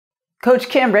Coach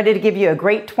Kim, ready to give you a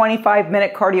great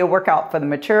 25-minute cardio workout for the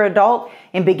mature adult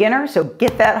and beginner. So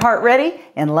get that heart ready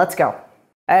and let's go.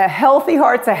 A healthy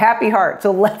heart's a happy heart. So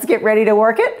let's get ready to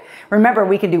work it. Remember,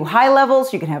 we can do high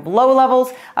levels. You can have low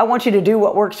levels. I want you to do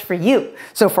what works for you.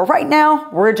 So for right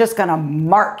now, we're just going to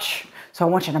march. So I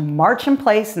want you to march in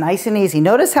place nice and easy.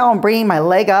 Notice how I'm bringing my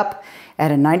leg up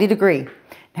at a 90 degree.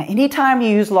 Now, anytime you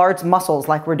use large muscles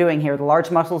like we're doing here, the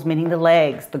large muscles meaning the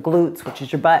legs, the glutes, which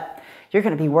is your butt, you're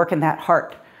going to be working that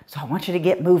heart. So I want you to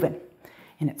get moving.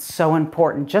 And it's so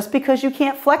important. Just because you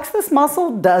can't flex this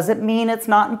muscle doesn't mean it's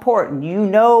not important. You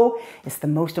know it's the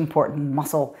most important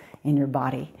muscle in your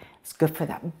body. It's good for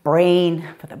that brain,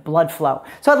 for the blood flow.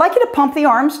 So I'd like you to pump the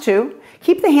arms too.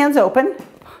 Keep the hands open.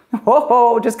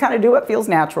 Whoa, just kind of do what feels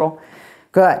natural.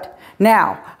 Good.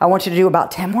 Now, I want you to do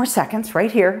about 10 more seconds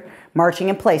right here, marching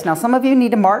in place. Now, some of you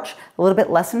need to march a little bit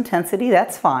less intensity.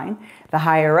 That's fine. The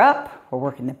higher up, we're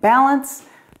working the balance.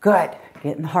 Good.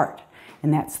 Get in the heart.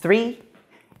 And that's 3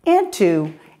 and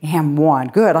 2 and 1.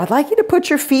 Good. I'd like you to put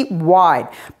your feet wide.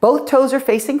 Both toes are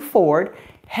facing forward,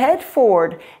 head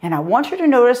forward, and I want you to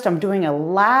notice I'm doing a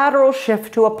lateral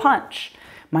shift to a punch.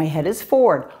 My head is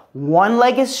forward. One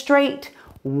leg is straight.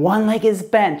 One leg is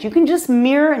bent. You can just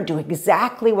mirror and do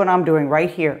exactly what I'm doing right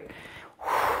here.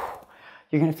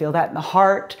 You're going to feel that in the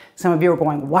heart. Some of you are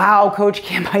going, wow, Coach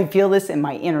Kim, I feel this in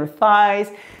my inner thighs,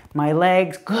 my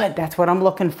legs. Good, that's what I'm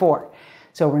looking for.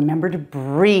 So remember to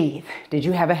breathe. Did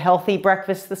you have a healthy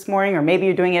breakfast this morning? Or maybe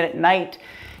you're doing it at night.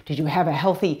 Did you have a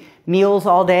healthy meals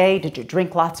all day? Did you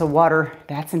drink lots of water?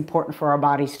 That's important for our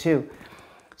bodies too.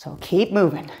 So keep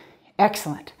moving.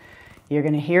 Excellent. You're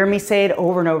going to hear me say it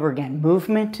over and over again.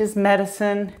 Movement is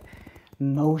medicine.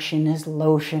 Motion is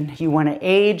lotion. You want to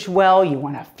age well. You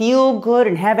want to feel good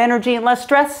and have energy and less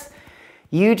stress.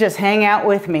 You just hang out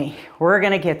with me. We're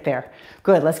going to get there.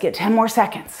 Good. Let's get 10 more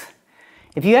seconds.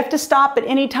 If you have to stop at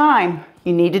any time,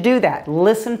 you need to do that.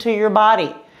 Listen to your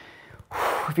body.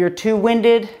 If you're too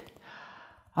winded,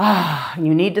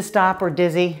 you need to stop or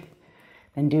dizzy,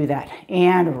 then do that.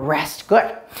 And rest.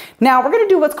 Good. Now we're going to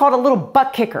do what's called a little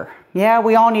butt kicker. Yeah,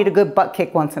 we all need a good butt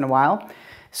kick once in a while.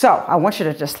 So I want you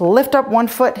to just lift up one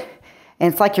foot,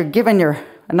 and it's like you're giving a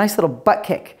nice little butt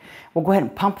kick. We'll go ahead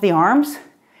and pump the arms.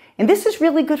 And this is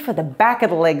really good for the back of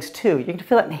the legs too. You can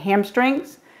feel it in the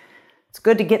hamstrings. It's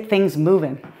good to get things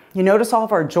moving. You notice all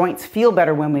of our joints feel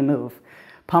better when we move.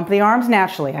 Pump the arms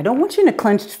naturally. I don't want you in a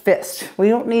clenched fist. We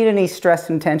don't need any stress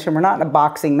and tension. We're not in a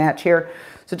boxing match here.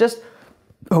 So just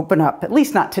open up, at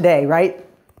least not today, right?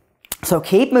 So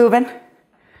keep moving.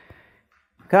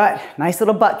 Good. Nice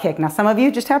little butt kick. Now some of you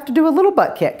just have to do a little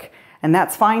butt kick, and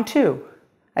that's fine too.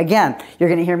 Again, you're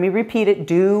going to hear me repeat it.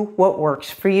 Do what works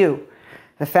for you.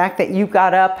 The fact that you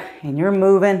got up and you're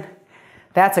moving,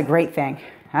 that's a great thing.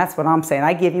 That's what I'm saying.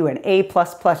 I give you an A++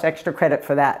 extra credit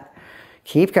for that.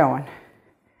 Keep going.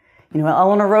 You know,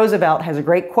 Eleanor Roosevelt has a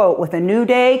great quote, with a new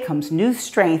day comes new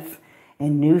strength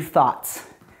and new thoughts.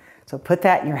 So put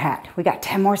that in your hat. We got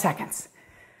 10 more seconds.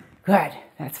 Good.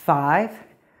 That's 5,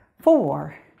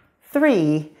 4,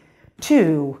 3,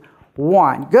 2,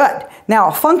 1. Good. Now,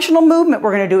 a functional movement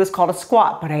we're going to do is called a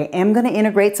squat, but I am going to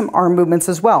integrate some arm movements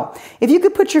as well. If you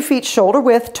could put your feet shoulder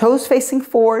width, toes facing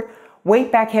forward,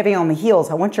 weight back heavy on the heels.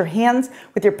 I want your hands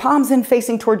with your palms in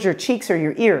facing towards your cheeks or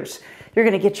your ears. You're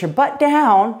going to get your butt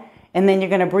down, and then you're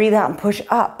going to breathe out and push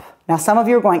up. Now, some of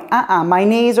you are going, my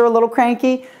knees are a little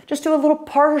cranky. Just do a little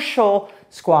partial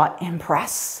squat and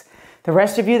press. The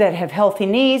rest of you that have healthy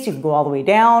knees, you can go all the way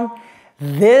down.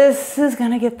 This is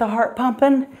going to get the heart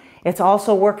pumping. It's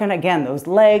also working, again, those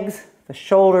legs, the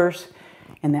shoulders,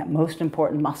 and that most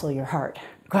important muscle, your heart.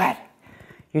 Good.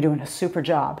 You're doing a super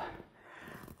job.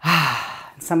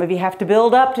 Some of you have to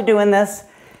build up to doing this.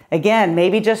 Again,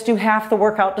 maybe just do half the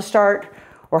workout to start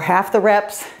or half the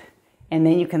reps, and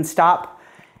then you can stop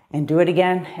and do it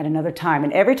again at another time.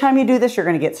 And every time you do this, you're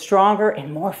going to get stronger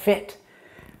and more fit.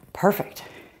 Perfect.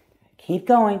 Keep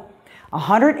going.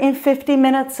 150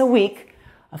 minutes a week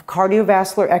of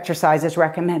cardiovascular exercise is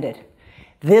recommended.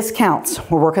 This counts.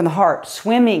 We're working the heart.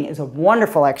 Swimming is a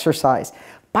wonderful exercise.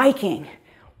 Biking,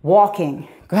 walking.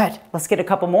 Good. Let's get a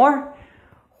couple more.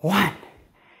 1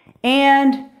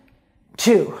 and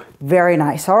 2. Very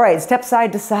nice. All right, step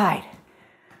side to side.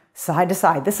 Side to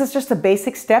side. This is just a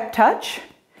basic step touch.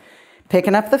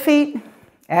 Picking up the feet.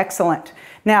 Excellent.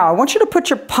 Now, I want you to put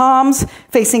your palms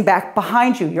facing back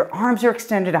behind you. Your arms are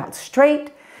extended out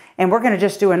straight, and we're going to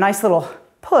just do a nice little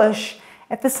push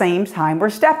at the same time we're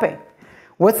stepping.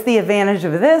 What's the advantage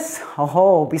of this?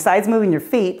 Oh, besides moving your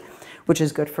feet, which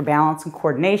is good for balance and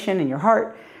coordination in your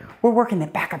heart, we're working the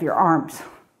back of your arms.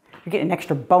 You're getting an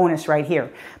extra bonus right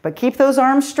here. But keep those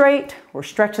arms straight. We're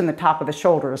stretching the top of the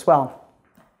shoulder as well.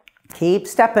 Keep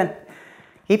stepping.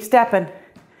 Keep stepping.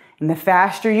 And the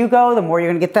faster you go, the more you're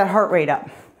going to get that heart rate up.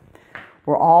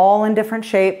 We're all in different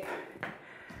shape.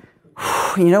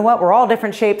 You know what? We're all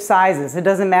different shapes, sizes. It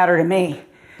doesn't matter to me.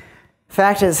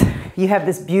 Fact is, you have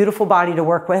this beautiful body to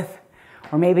work with,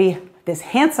 or maybe this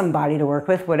handsome body to work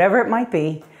with, whatever it might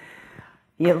be.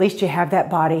 At least you have that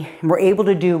body, and we're able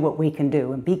to do what we can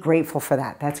do, and be grateful for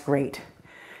that. That's great.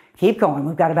 Keep going.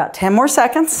 We've got about 10 more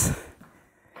seconds.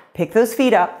 Pick those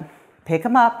feet up. Pick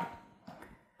them up.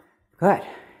 Good.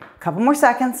 A couple more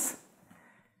seconds.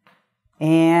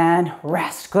 And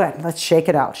rest. Good. Let's shake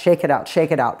it out. Shake it out.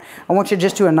 Shake it out. I want you to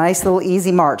just do a nice little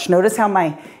easy march. Notice how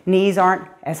my knees aren't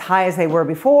as high as they were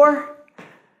before.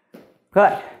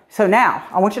 Good. So now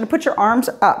I want you to put your arms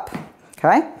up.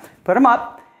 Okay? Put them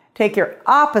up. Take your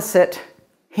opposite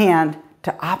hand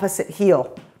to opposite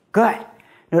heel. Good.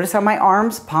 Notice how my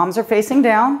arms, palms are facing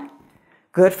down.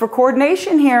 Good for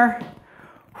coordination here.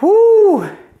 Whoo!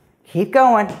 Keep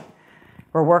going.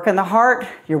 We're working the heart.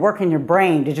 You're working your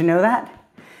brain. Did you know that?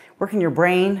 Working your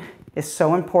brain is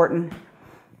so important.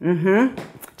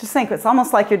 Just think, it's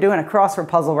almost like you're doing a crossword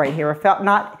puzzle right here. If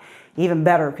not, even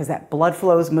better, because that blood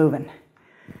flow is moving.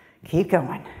 Keep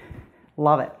going.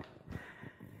 Love it.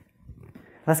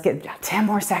 Let's get 10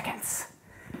 more seconds.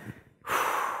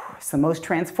 It's the most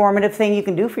transformative thing you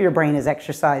can do for your brain is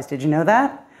exercise. Did you know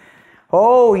that?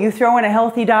 Oh, you throw in a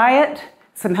healthy diet,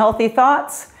 some healthy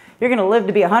thoughts, you're going to live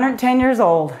to be 110 years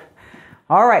old.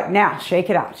 All right, now shake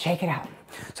it out, shake it out.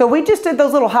 So we just did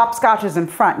those little hopscotches in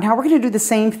front. Now we're going to do the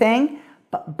same thing,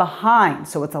 but behind,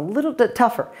 so it's a little bit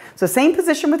tougher. So same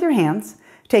position with your hands.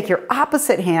 Take your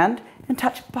opposite hand and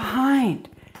touch behind.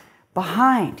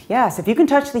 Behind, yes. If you can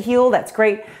touch the heel, that's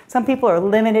great. Some people are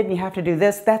limited and you have to do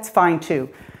this. That's fine too.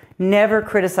 Never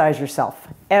criticize yourself.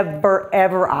 Ever,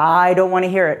 ever. I don't want to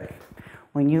hear it.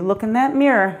 When you look in that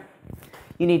mirror,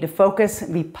 you need to focus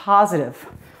and be positive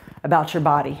about your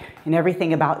body and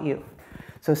everything about you.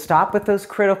 So stop with those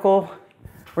critical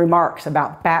remarks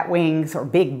about bat wings or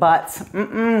big butts.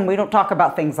 We don't talk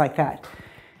about things like that.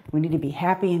 We need to be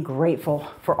happy and grateful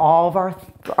for all of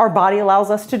our body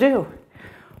allows us to do.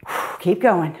 Keep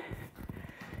going.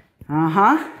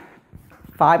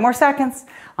 5 more seconds.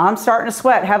 I'm starting to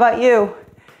sweat. How about you?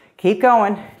 Keep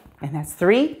going. And that's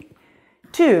 3,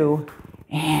 2,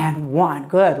 and 1.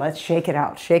 Good. Let's shake it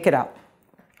out. Shake it out.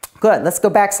 Good. Let's go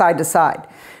back side to side.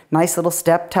 Nice little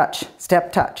step touch,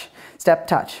 step touch, step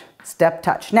touch, step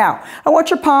touch. Now, I want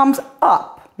your palms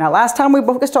up. Now, last time we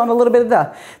focused on a little bit of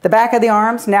the back of the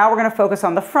arms. Now we're going to focus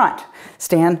on the front.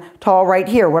 Stand tall right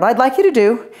here. What I'd like you to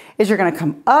do is you're going to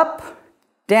come up,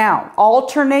 down.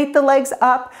 Alternate the legs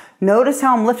up. Notice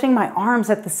how I'm lifting my arms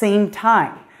at the same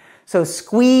time. So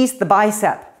squeeze the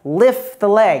bicep. Lift the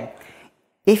leg.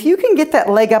 If you can get that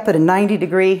leg up at a 90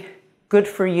 degree, good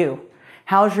for you.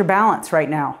 How's your balance right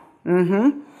now?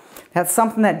 That's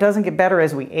something that doesn't get better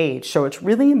as we age. So it's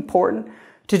really important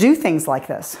to do things like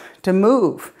this, to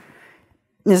move.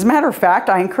 As a matter of fact,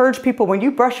 I encourage people, when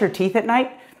you brush your teeth at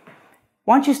night,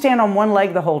 why don't you stand on one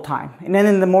leg the whole time? And then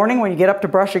in the morning when you get up to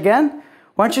brush again,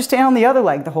 why don't you stand on the other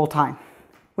leg the whole time?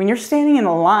 When you're standing in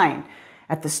a line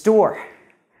at the store,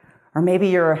 or maybe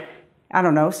you're, I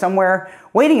don't know, somewhere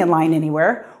waiting in line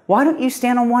anywhere, why don't you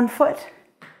stand on one foot?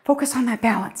 Focus on that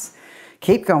balance.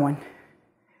 Keep going.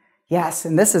 Yes,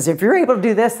 and this is, if you're able to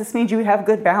do this, this means you have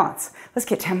good balance. Let's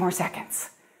get 10 more seconds.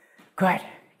 Good.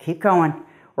 Keep going.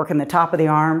 Working the top of the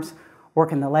arms,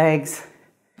 working the legs,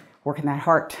 working that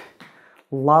heart.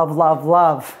 Love, love,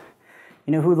 love.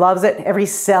 You know who loves it? Every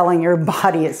cell in your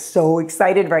body is so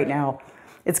excited right now.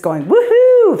 It's going,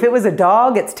 woohoo! If it was a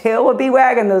dog, its tail would be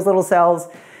wagging, those little cells.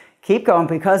 Keep going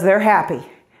because they're happy.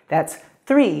 That's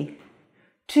 3,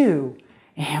 2,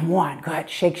 and 1. Good.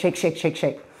 Shake, shake, shake, shake,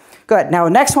 shake. Good. Now,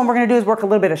 the next one we're going to do is work a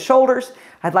little bit of shoulders.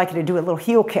 I'd like you to do a little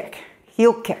heel kick.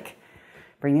 Heel kick.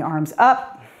 Bring the arms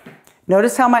up.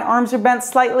 Notice how my arms are bent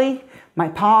slightly. My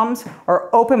palms are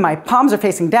open. My palms are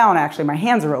facing down, actually. My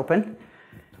hands are open.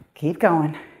 Keep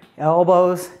going.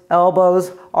 Elbows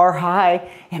are high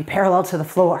and parallel to the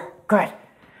floor. Good.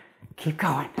 Keep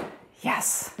going.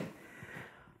 Yes.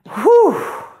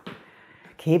 Whew.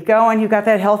 Keep going. You've got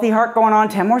that healthy heart going on.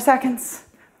 10 more seconds.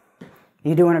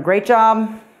 You're doing a great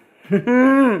job. Getting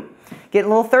a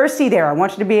little thirsty there. I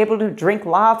want you to be able to drink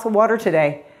lots of water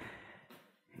today.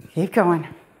 Keep going.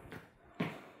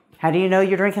 How do you know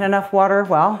you're drinking enough water?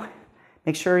 Well,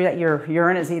 make sure that your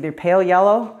urine is either pale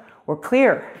yellow or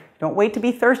clear. Don't wait to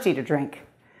be thirsty to drink.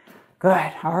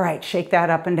 Good. All right. Shake that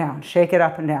up and down. Shake it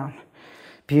up and down.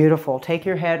 Beautiful. Take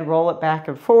your head, roll it back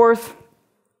and forth.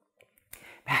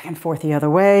 Back and forth the other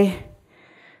way.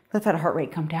 Let that heart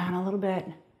rate come down a little bit.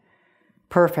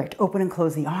 Perfect. Open and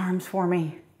close the arms for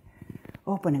me.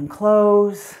 Open and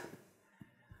close.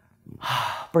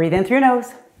 Breathe in through your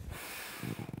nose.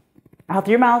 Out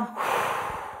through your mouth.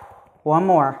 One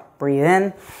more. Breathe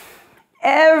in.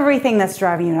 Everything that's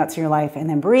driving you nuts in your life. And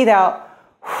then breathe out.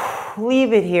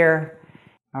 Leave it here.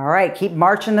 All right. Keep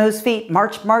marching those feet.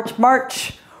 March, march,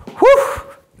 march. Whew.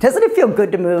 Doesn't it feel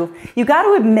good to move? You got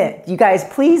to admit, you guys,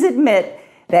 please admit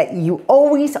that you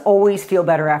always feel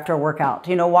better after a workout.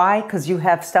 Do you know why? Because you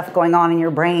have stuff going on in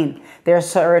your brain.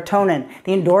 There's serotonin,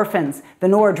 the endorphins, the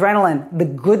noradrenaline, the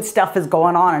good stuff is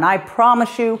going on. And I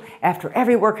promise you, after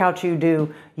every workout you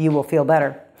do, you will feel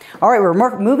better. All right,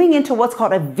 we're moving into what's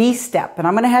called a V-step. And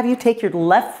I'm going to have you take your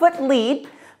left foot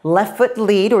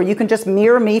lead, or you can just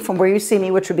mirror me from where you see me,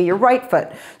 which would be your right foot.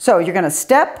 So you're going to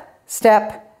step,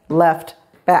 step, left,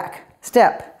 back,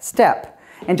 step, step,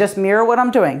 and just mirror what I'm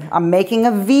doing. I'm making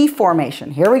a V formation.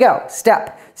 Here we go.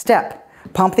 Step, step,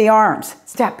 pump the arms,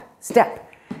 step,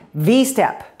 step, V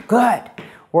step. Good.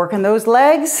 Working those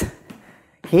legs.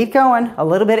 Keep going. A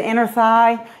little bit of inner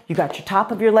thigh. You got your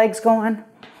top of your legs going.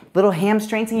 Little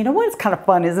hamstrings. And you know what? It's kind of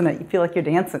fun, isn't it? You feel like you're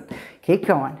dancing. Keep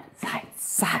going. Side,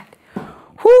 side.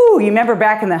 Whoo! You remember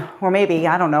back in the, or maybe,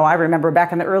 I don't know, I remember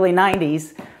back in the early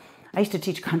 90s, I used to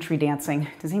teach country dancing.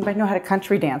 Does anybody know how to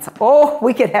country dance? Oh,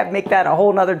 we could make that a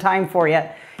whole nother time for you.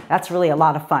 That's really a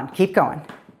lot of fun. Keep going.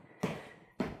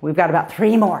 We've got about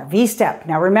 3 more. V-step.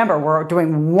 Now remember, we're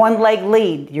doing one leg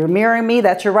lead. You're mirroring me.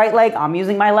 That's your right leg. I'm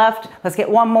using my left. Let's get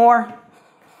one more.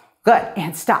 Good.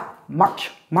 And stop.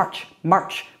 March, march,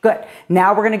 march. Good.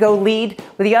 Now we're going to go lead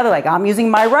with the other leg. I'm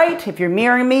using my right. If you're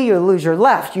mirroring me, you'll lose your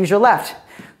left. Use your left.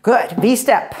 Good.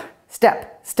 V-step.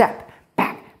 Step, step,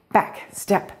 back, back,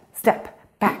 step, step,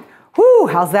 back. Whoo,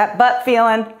 how's that butt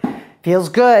feeling? Feels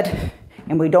good.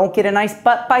 And we don't get a nice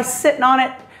butt by sitting on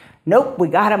it. Nope, we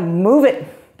gotta move it.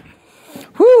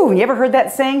 Whoo, you ever heard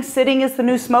that saying, sitting is the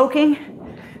new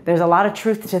smoking? There's a lot of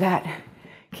truth to that.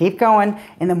 Keep going.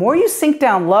 And the more you sink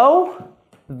down low,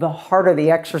 the harder the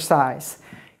exercise.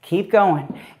 Keep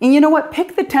going. And you know what?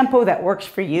 Pick the tempo that works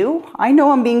for you. I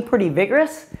know I'm being pretty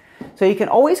vigorous, so you can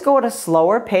always go at a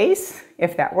slower pace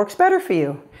if that works better for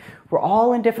you. We're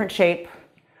all in different shape.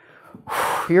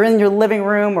 You're in your living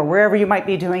room or wherever you might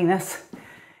be doing this.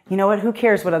 You know what? Who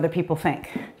cares what other people think?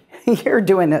 You're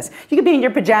doing this. You could be in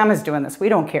your pajamas doing this. We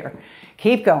don't care.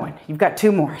 Keep going. You've got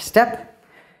 2 more. Step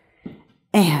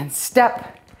and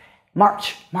step.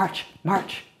 March, march,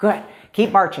 march. Good.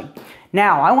 Keep marching.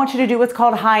 Now, I want you to do what's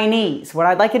called high knees. What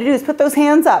I'd like you to do is put those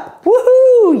hands up.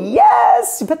 Woohoo!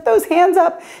 Yes! You put those hands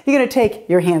up. You're going to take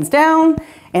your hands down,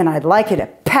 and I'd like you to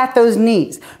pat those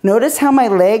knees. Notice how my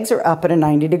legs are up at a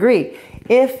 90 degree.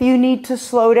 If you need to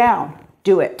slow down,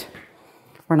 do it.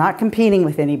 We're not competing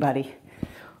with anybody.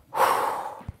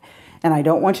 And I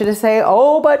don't want you to say,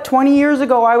 oh, but 20 years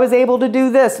ago I was able to do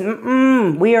this.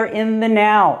 We are in the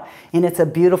now, and it's a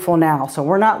beautiful now. So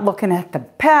we're not looking at the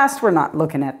past. We're not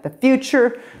looking at the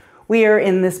future. We are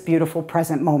in this beautiful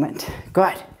present moment.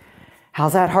 Good.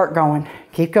 How's that heart going?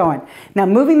 Keep going. Now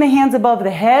moving the hands above the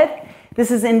head,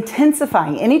 this is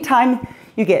intensifying. Anytime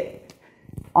you get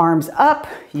arms up,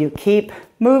 you keep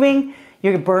moving,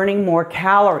 you're burning more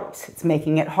calories. It's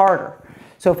making it harder.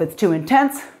 So if it's too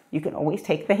intense, you can always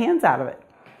take the hands out of it.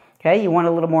 Okay, you want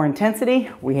a little more intensity?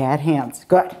 We add hands.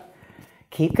 Good.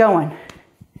 Keep going.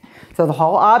 So the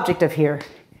whole objective here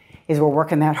is we're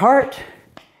working that heart,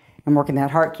 and working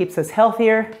that heart keeps us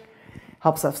healthier,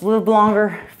 helps us live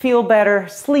longer, feel better,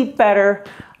 sleep better.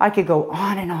 I could go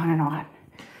on and on and on.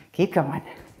 Keep going.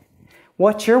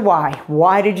 What's your why?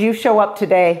 Why did you show up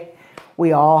today?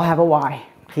 We all have a why.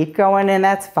 Keep going, and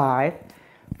that's 5,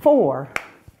 4,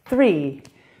 3,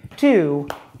 2,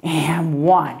 and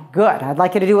 1. Good. I'd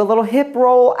like you to do a little hip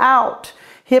roll out.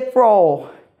 Hip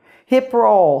roll. Hip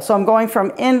roll. So I'm going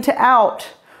from in to out.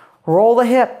 Roll the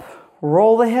hip.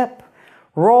 Roll the hip.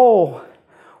 Roll.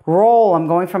 Roll. I'm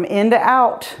going from in to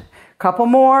out. Couple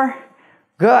more.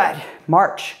 Good.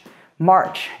 March.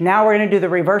 March. Now we're going to do the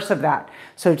reverse of that.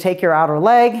 So take your outer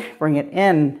leg, bring it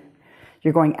in.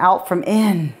 You're going out from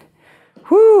in.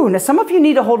 Whoo. Now some of you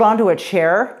need to hold on to a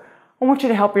chair. I want you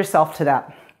to help yourself to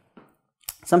that.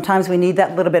 Sometimes we need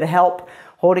that little bit of help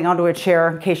holding onto a chair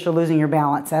in case you're losing your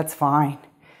balance. That's fine.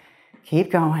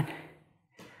 Keep going.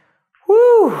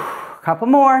 Woo! Couple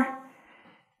more.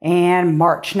 And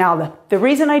march. Now, the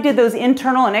reason I did those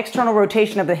internal and external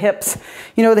rotation of the hips,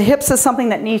 you know, the hips is something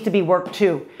that needs to be worked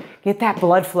too. Get that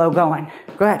blood flow going.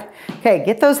 Good. Okay,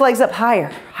 get those legs up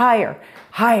higher, higher,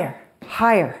 higher,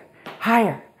 higher,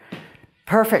 higher.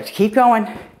 Perfect. Keep going.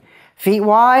 Feet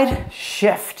wide,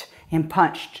 shift. and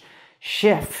punch.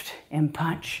 Shift and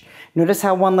punch. Notice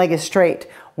how one leg is straight.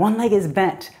 One leg is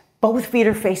bent. Both feet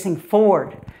are facing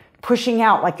forward. Pushing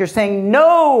out like you're saying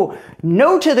no,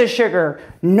 no to the sugar,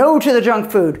 no to the junk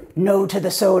food, no to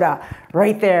the soda.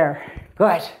 Right there.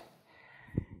 Good.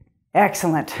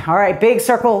 Excellent. All right, big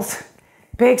circles,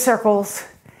 big circles.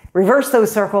 Reverse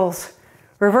those circles,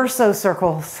 reverse those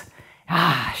circles.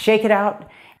 Shake it out,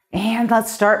 and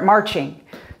let's start marching.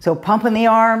 So pumping the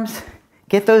arms,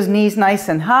 get those knees nice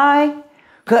and high.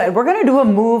 Good. We're going to do a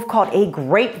move called a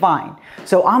grapevine.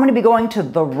 So I'm going to be going to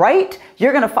the right.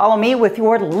 You're going to follow me with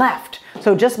your left.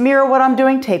 So just mirror what I'm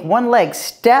doing. Take one leg,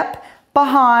 step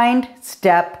behind,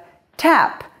 step,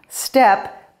 tap,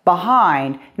 step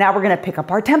behind. Now we're going to pick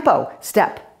up our tempo.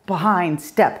 Step behind,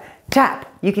 step, tap.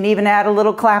 You can even add a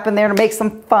little clap in there to make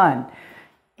some fun.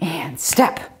 And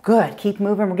step. Good. Keep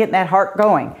moving. We're getting that heart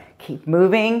going. Keep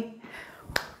moving.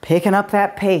 Picking up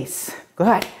that pace.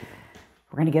 Good.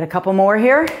 We're going to get a couple more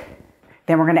here.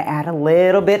 Then we're going to add a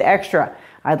little bit extra.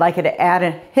 I'd like you to add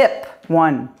a hip.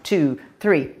 1, 2,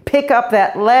 3. Pick up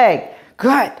that leg.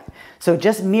 Good. So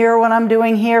just mirror what I'm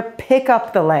doing here. Pick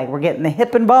up the leg. We're getting the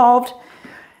hip involved.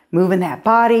 Moving that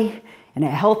body. And a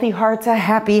healthy heart's a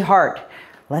happy heart.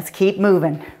 Let's keep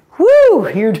moving.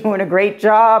 Woo! You're doing a great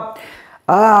job.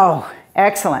 Oh,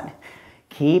 excellent.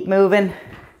 Keep moving.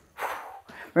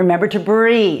 Remember to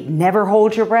breathe. Never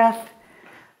hold your breath.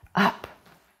 Up.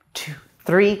 2,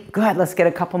 3. Good. Let's get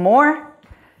a couple more.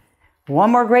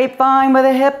 One more grapevine with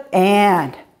a hip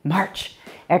and march.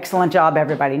 Excellent job,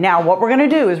 everybody. Now, what we're going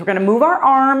to do is we're going to move our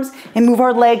arms and move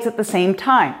our legs at the same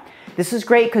time. This is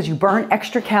great because you burn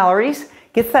extra calories,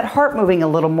 gets that heart moving a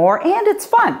little more, and it's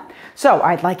fun. So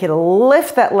I'd like you to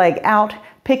lift that leg out.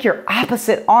 Pick your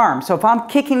opposite arm. So if I'm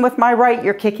kicking with my right,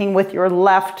 you're kicking with your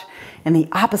left, and the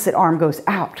opposite arm goes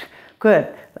out. Good.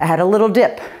 Add a little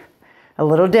dip. A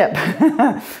little dip.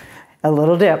 A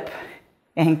little dip.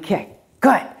 And kick.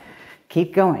 Good.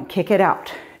 Keep going. Kick it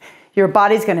out. Your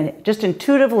body's going to just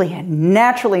intuitively and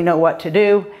naturally know what to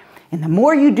do. And the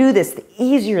more you do this, the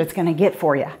easier it's going to get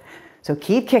for you. So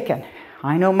keep kicking.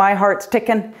 I know my heart's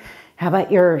ticking. How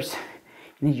about yours?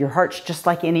 And your heart's just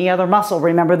like any other muscle.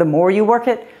 Remember, the more you work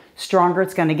it, stronger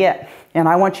it's going to get. And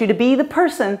I want you to be the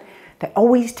person that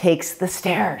always takes the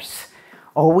stairs.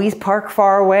 Always park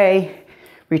far away.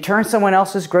 Return someone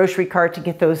else's grocery cart to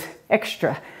get those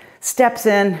extra steps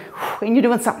in. And you're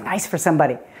doing something nice for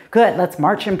somebody. Good. Let's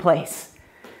march in place.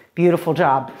 Beautiful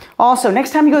job. Also,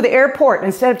 next time you go to the airport,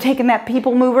 instead of taking that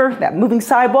people mover, that moving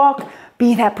sidewalk,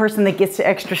 be that person that gets the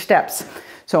extra steps.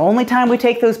 So only time we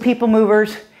take those people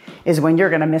movers is when you're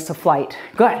going to miss a flight.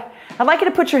 Good. I'd like you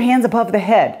to put your hands above the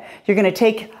head. You're going to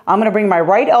take, I'm going to bring my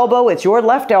right elbow, it's your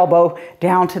left elbow,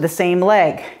 down to the same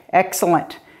leg.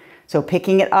 Excellent. So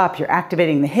picking it up, you're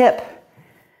activating the hip.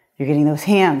 You're getting those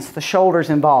hands, the shoulders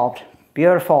involved.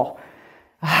 Beautiful.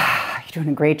 You're doing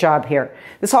a great job here.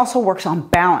 This also works on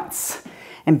balance.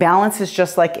 And balance is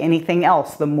just like anything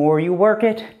else. The more you work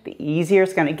it, the easier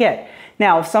it's going to get.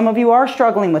 Now, if some of you are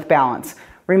struggling with balance,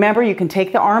 remember you can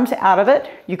take the arms out of it.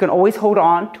 You can always hold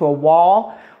on to a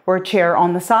wall or a chair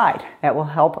on the side. That will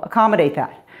help accommodate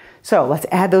that. So let's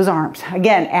add those arms.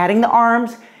 Again, adding the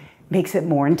arms makes it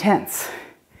more intense.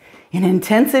 And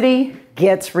intensity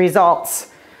gets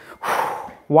results.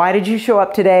 Why did you show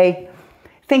up today?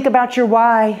 Think about your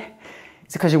why.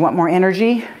 Is it because you want more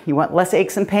energy? You want less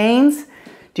aches and pains?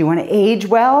 Do you want to age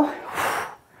well?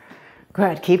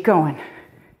 Good, keep going.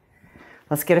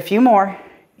 Let's get a few more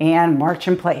and march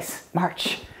in place.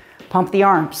 March. Pump the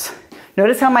arms.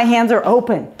 Notice how my hands are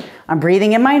open. I'm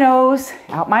breathing in my nose,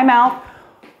 out my mouth.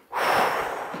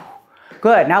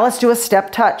 Good, now let's do a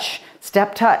step touch.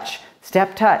 Step touch,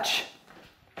 step touch.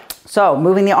 So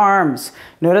moving the arms.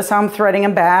 Notice how I'm threading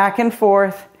them back and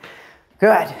forth.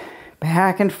 Good.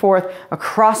 Back and forth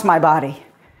across my body.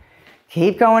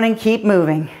 Keep going and keep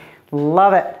moving.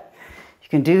 Love it. You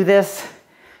can do this.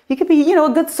 You could be, a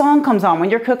good song comes on when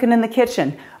you're cooking in the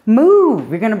kitchen. Move.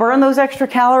 You're going to burn those extra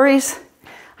calories.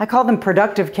 I call them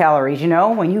productive calories,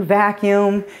 when you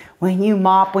vacuum, when you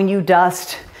mop, when you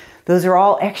dust. Those are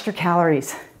all extra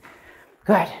calories.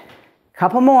 Good.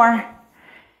 Couple more.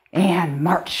 And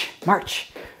march,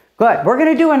 march. Good. We're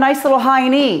going to do a nice little high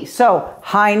knee. So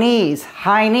high knees,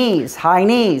 high knees, high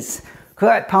knees.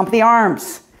 Good. Pump the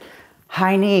arms.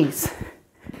 High knees.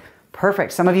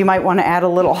 Perfect. Some of you might want to add a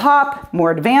little hop,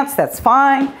 more advanced, that's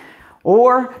fine.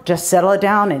 Or just settle it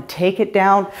down and take it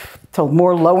down to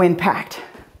more low impact.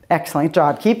 Excellent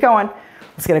job. Keep going.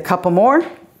 Let's get a couple more.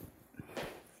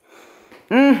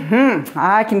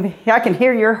 I can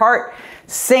hear your heart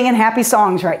singing happy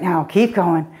songs right now. Keep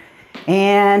going.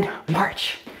 And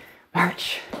march,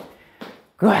 march.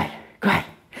 Good, good.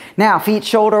 Now, feet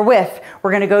shoulder width.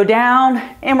 We're gonna go down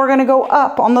and we're gonna go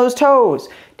up on those toes.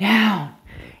 Down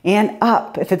and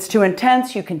up. If it's too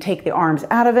intense, you can take the arms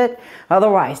out of it.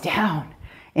 Otherwise, down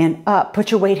and up. Put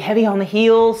your weight heavy on the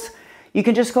heels. You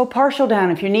can just go partial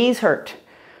down if your knees hurt.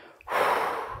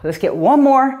 Let's get one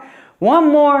more,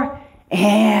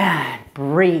 and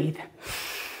breathe.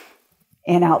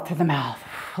 In, out through the mouth.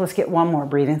 Let's get one more.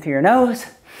 Breathe in through your nose,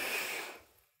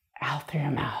 out through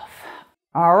your mouth.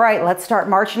 All right, let's start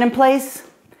marching in place.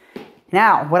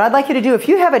 Now, what I'd like you to do, if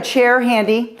you have a chair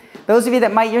handy, those of you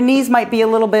that your knees might be a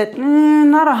little bit,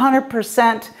 not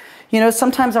 100%, you know,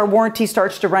 sometimes our warranty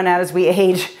starts to run out as we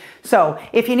age. So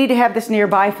if you need to have this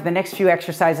nearby for the next few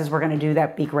exercises, we're gonna do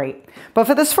that, be great. But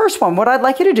for this first one, what I'd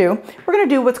like you to do, we're gonna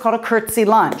do what's called a curtsy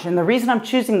lunge. And the reason I'm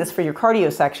choosing this for your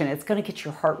cardio section, it's gonna get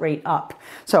your heart rate up.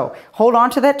 So hold on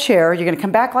to that chair. You're gonna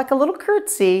come back like a little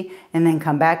curtsy and then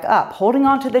come back up. Holding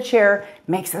on to the chair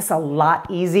makes this a lot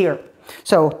easier.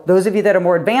 So those of you that are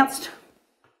more advanced,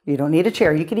 you don't need a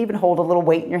chair. You can even hold a little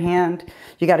weight in your hand.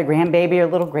 You got a grandbaby or a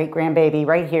little great grandbaby,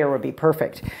 right here would be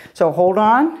perfect. So hold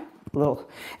on. Little.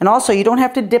 And also, you don't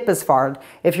have to dip as far.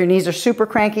 If your knees are super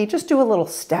cranky, just do a little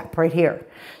step right here.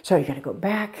 So you're going to go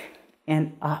back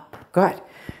and up. Good.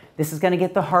 This is going to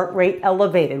get the heart rate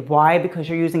elevated. Why? Because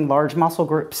you're using large muscle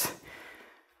groups.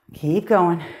 Keep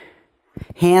going.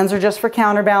 Hands are just for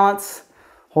counterbalance.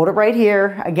 Hold it right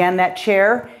here. Again, that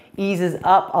chair eases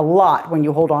up a lot when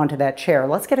you hold on to that chair.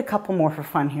 Let's get a couple more for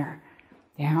fun here.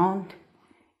 Down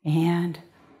and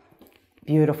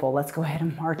beautiful. Let's go ahead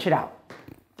and march it out.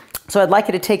 So I'd like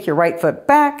you to take your right foot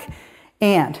back,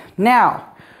 and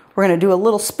now we're going to do a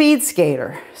little speed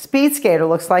skater. Speed skater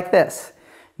looks like this.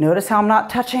 Notice how I'm not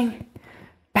touching?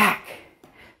 Back,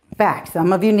 back.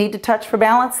 Some of you need to touch for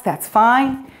balance. That's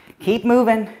fine. Keep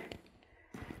moving.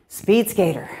 Speed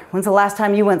skater. When's the last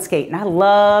time you went skating? I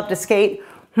love to skate.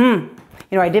 You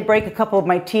know, I did break a couple of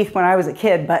my teeth when I was a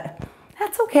kid, but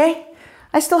that's okay.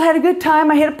 I still had a good time.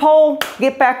 I hit a pole,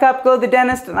 get back up, go to the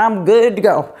dentist, and I'm good to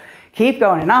go. Keep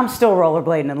going, and I'm still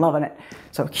rollerblading and loving it.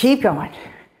 So keep going.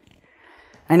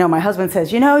 I know my husband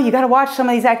says, you know, you got to watch some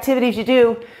of these activities you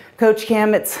do. Coach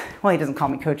Kim, well, he doesn't call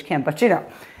me Coach Kim, but you know,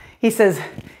 he says,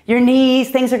 your knees,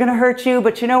 things are going to hurt you,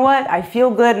 but you know what? I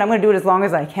feel good, and I'm going to do it as long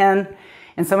as I can.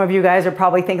 And some of you guys are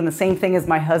probably thinking the same thing as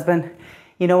my husband.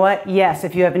 You know what? Yes,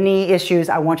 if you have knee issues,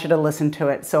 I want you to listen to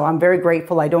it. So I'm very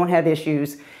grateful I don't have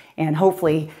issues, and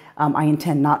hopefully I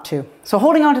intend not to. So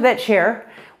holding on to that chair,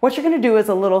 what you're going to do is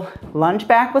a little lunge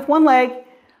back with one leg,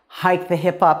 hike the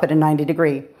hip up at a 90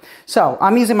 degree. So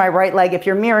I'm using my right leg. If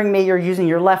you're mirroring me, you're using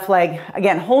your left leg.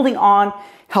 Again, holding on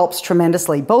helps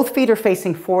tremendously. Both feet are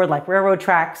facing forward like railroad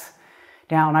tracks.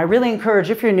 Down. I really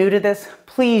encourage, if you're new to this,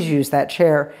 please use that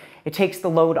chair. It takes the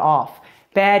load off.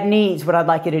 Bad knees, what I'd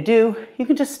like you to do, you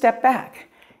can just step back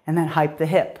and then hike the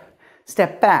hip.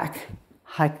 Step back,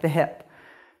 hike the hip.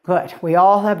 Good. We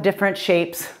all have different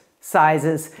shapes,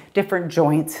 sizes, different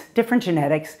joints, different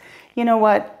genetics. You know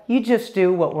what? You just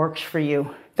do what works for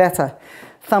you. That's a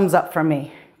thumbs up from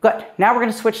me. Good. Now we're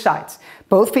going to switch sides.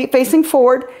 Both feet facing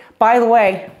forward. By the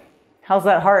way, how's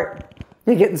that heart?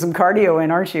 You're getting some cardio in,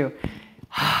 aren't you?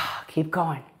 Keep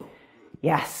going.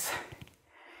 Yes.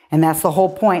 And that's the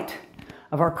whole point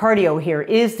of our cardio here,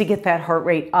 is to get that heart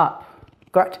rate up.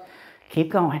 Good. Keep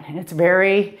going. And it's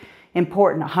very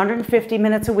important. 150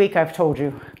 minutes a week, I've told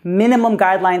you. Minimum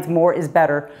guidelines, more is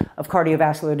better, of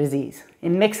cardiovascular disease.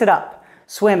 And mix it up.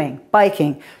 Swimming,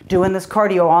 biking, doing this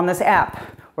cardio on this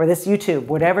app or this YouTube,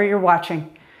 whatever you're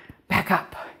watching, back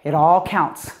up. It all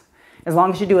counts. As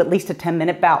long as you do at least a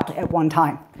 10-minute bout at one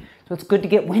time. So it's good to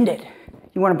get winded.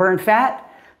 You want to burn fat?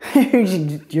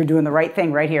 You're doing the right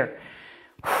thing right here.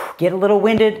 Get a little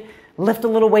winded, lift a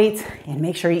little weight, and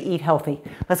make sure you eat healthy.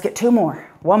 Let's get two more.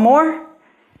 One more.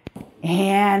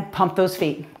 And pump those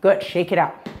feet. Good. Shake it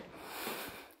out.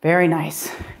 Very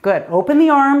nice. Good. Open the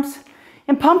arms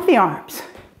and pump the arms.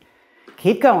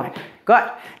 Keep going.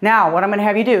 Good. Now, what I'm going to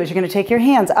have you do is you're going to take your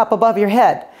hands up above your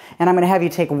head, and I'm going to have you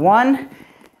take one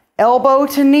elbow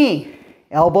to knee.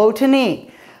 Elbow to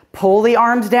knee. Pull the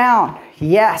arms down.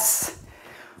 Yes.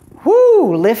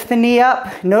 Woo. Lift the knee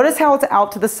up. Notice how it's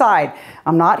out to the side.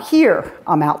 I'm not here.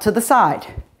 I'm out to the side.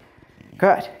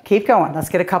 Good. Keep going. Let's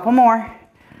get a couple more.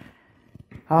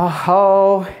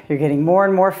 Oh, you're getting more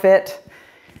and more fit.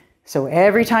 So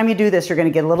every time you do this, you're going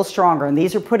to get a little stronger. And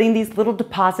these are putting these little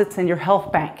deposits in your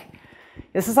health bank.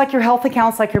 This is like your health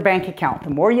account's like your bank account. The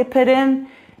more you put in,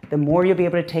 the more you'll be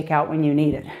able to take out when you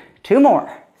need it. Two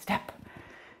more. Step,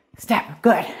 step.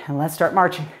 Good. And let's start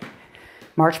marching.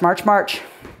 March, march, march.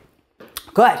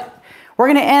 Good. We're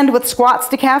going to end with squats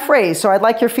to calf raise. So I'd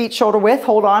like your feet shoulder width.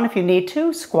 Hold on if you need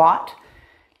to. Squat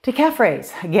to calf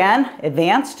raise. Again,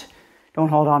 advanced. Don't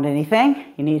hold on to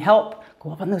anything. You need help.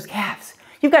 Go up on those calves.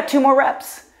 You've got 2 more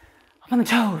reps. Up on the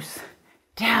toes.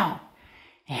 Down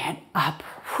and up.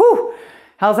 Whew.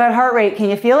 How's that heart rate? Can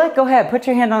you feel it? Go ahead. Put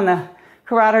your hand on the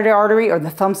carotid artery or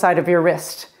the thumb side of your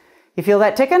wrist. You feel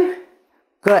that ticking?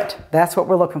 Good. That's what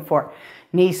we're looking for.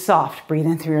 Knees soft. Breathe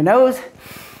in through your nose.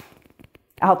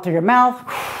 Out through your mouth.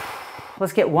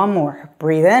 Let's get one more.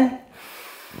 Breathe in.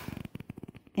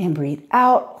 And breathe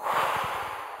out.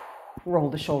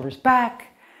 Roll the shoulders back.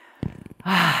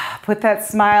 Put that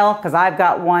smile, because I've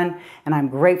got one, and I'm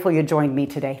grateful you joined me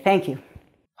today. Thank you.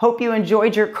 Hope you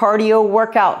enjoyed your cardio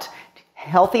workout.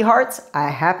 Healthy hearts, a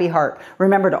happy heart.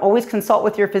 Remember to always consult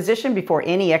with your physician before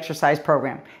any exercise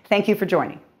program. Thank you for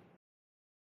joining.